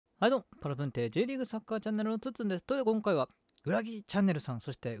はいどうも、パラプンテ J リーグサッカーチャンネルのつつんです。という今回は、裏議チャンネルさん、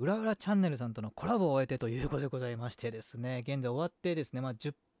そしてうらうらチャンネルさんとのコラボを終えてということでございましてですね、現在終わってですね、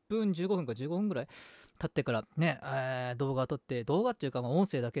10分、15分か15分ぐらい経ってからね、動画を撮って、動画っていうか音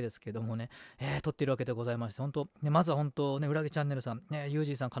声だけですけどもね、撮っているわけでございまして、本当、ね、まずは本当ね、裏議チャンネルさん、ユー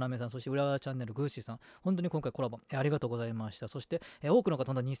ジーさん、かなめさん、そしてうらうらチャンネル、グーシーさん、本当に今回コラボ、ありがとうございました。そして、多くの方、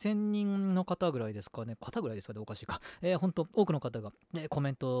本当2000人の方ぐらいですかね、おかしいか。本当、多くの方が、コ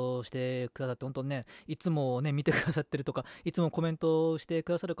メントしてくださって、本当ね、いつもね、見てくださってるとか、いつもコメントして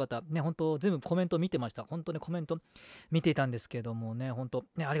くださる方、ね、本当、全部コメント見てました。本当にコメント見ていたんですけどもね、本当、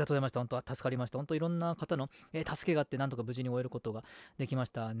ね、ありがとうございました。本当、助かりました。本当、いろんな方の、助けがあって、なんとか無事に終えることができまし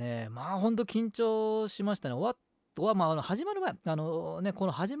たね。本当、緊張しましたね。始まる前、こ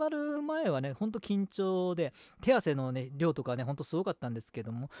の始まる前はね、ほんと緊張で、手汗のね、量とかね、ほんとすごかったんですけ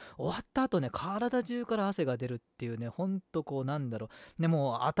ども、終わった後ね、体中から汗が出るっていうね、ほんとこう、なんだろう、ね、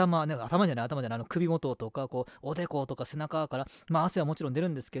もう頭じゃない、首元とか、こう、おでことか背中から、汗はもちろん出る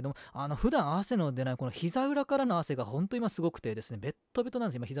んですけども、普段汗の出ない、この膝裏からの汗がほんと今すごくてですね、ベットベトなん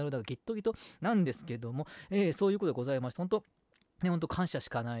です。今、膝裏がギットギトなんですけども、そういうことでございました。ほんと、ね、本当感謝し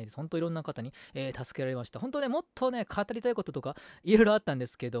かないです。本当いろんな方に、助けられました。本当ね、もっとね、語りたいこととか、いろいろあったんで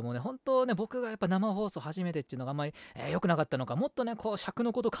すけどもね、本当ね、僕がやっぱ生放送初めてっていうのがあんまり良くなかったのか、もっとね、こう、尺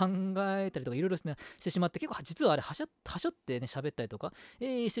のこと考えたりとか、いろいろしてしまって、結構実はあれ、はしょってね、喋ったりとか、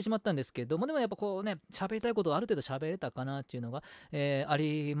してしまったんですけども、でもやっぱこうね、喋りたいことがある程度喋れたかなっていうのが、あ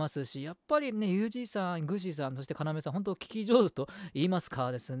りますし、やっぱりね、ユージーさん、グーシーさん、そしてカナメさん、本当聞き上手と言います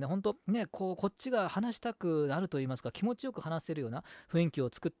かですね、本当ね、こっちが話したくなると言いますか、気持ちよく話せるような雰囲気を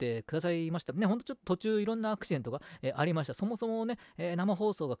作ってくださいましたね。ほんとちょっと途中いろんなアクシデントが、ありました。そもそもね、生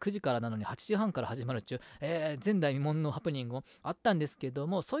放送が9時からなのに8時半から始まるっちゅう、前代未聞のハプニングもあったんですけど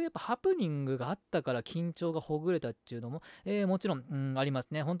も、そういうやっぱハプニングがあったから緊張がほぐれたっていうのも、もちろん、ありま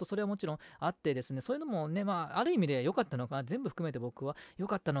すね。ほんとそれはもちろんあってですね、そういうのもね、ある意味で良かったのかな、全部含めて僕は良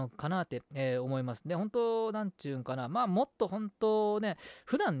かったのかなって、思いますね。本当なんちゅうんかな、もっと本当ね、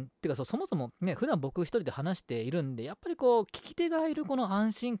普段っていうかそもそもね、普段僕一人で話しているんで、やっぱりこう聞き手がいるこの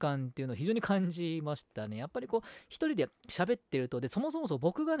安心感っていうのを非常に感じましたね。やっぱりこう一人で喋ってると、でそもそも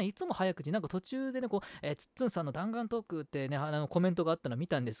僕がね、いつも早口、なんか途中でね、つっつんさんの弾丸トークってね、コメントがあったのを見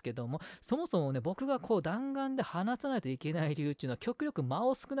たんですけども、そもそもね、僕がこう弾丸で話さないといけない理由っていうのは、極力間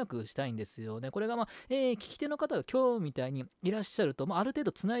を少なくしたいんですよね。これが聞き手の方が今日みたいにいらっしゃると、ある程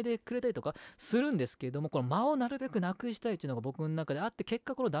度つないでくれたりとかするんですけども、この間をなるべくなくしたいっていうのが僕の中であって、結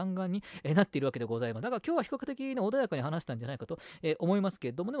果この弾丸になっているわけでございます。だから今日は比較的、ね、穏やかに話したんじゃないかと思いますけ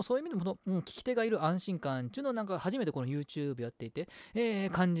れども、でもそういう意味でも、聞き手がいる安心感っていうのをなんか初めてこの YouTube やっていて、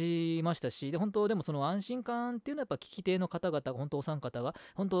感じましたし、で本当でもその安心感っていうのはやっぱ聞き手の方々、本当お三方が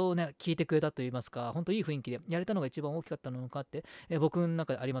本当ね、聞いてくれたといいますか、本当いい雰囲気でやれたのが一番大きかったのかって、僕の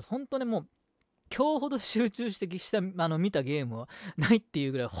中であります。本当ね、もう今日ほど集中して見たゲームはないってい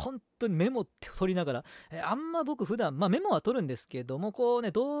うぐらい、本当にメモって取りながら、あんま僕普段、メモは取るんですけども、こう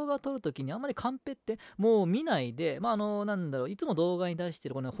ね、動画撮るときにあんまりカンペってもう見ないで、なんだろう、いつも動画に出して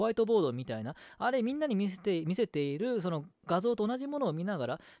るこのホワイトボードみたいな、あれみんなに見せている、その画像と同じものを見なが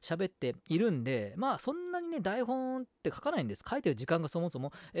ら喋っているんで、そんなにね、台本って書かないんです。書いてる時間がそもそ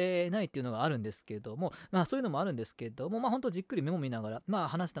も、ないっていうのがあるんですけども、そういうのもあるんですけども、本当じっくりメモ見ながら、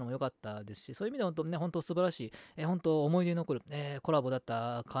話せたのも良かったですし、そういう意味で本当ね、本当素晴らしい、本当思い出に残る、コラボだっ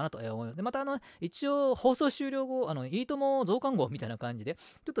たかなと思います。で、また一応放送終了後、いいとも増刊号みたいな感じで、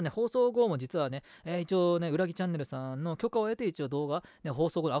ちょっとね、放送後も実はね、一応ね、裏木チャンネルさんの許可を得て、一応動画、ね、放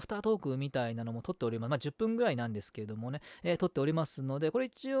送後のアフタートークみたいなのも撮っております。10分ぐらいなんですけどもね、撮っておりますので、これ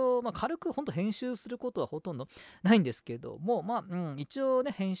一応、軽く本当編集することはほとんどないんですけども、一応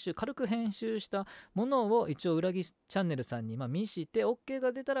ね、軽く編集したものを一応裏木チャンネルさんに見して、OK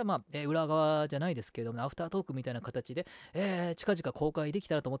が出たら、裏側じゃないですけども、アフタートークみたいな形で、近々公開でき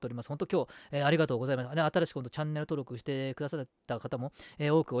たらと思っております。本当今日、ありがとうございます。新しくチャンネル登録してくださった方も、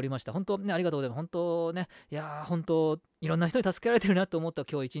多くおりました。本当ね、ありがとうございます。本当ね、いやー、本当いろんな人に助けられてるなと思った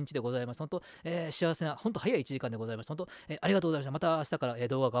今日一日でございます。本当、幸せな、本当早い1時間でございます。本当、ありがとうございました。また明日から、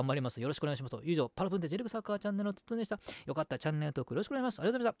動画頑張ります。よろしくお願いします。以上、パラプンテジェルグサッカーチャンネルのつつんでした。よかったらチャンネル登録よろしくお願いします。あ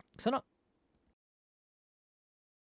りがとうございました。さよなら。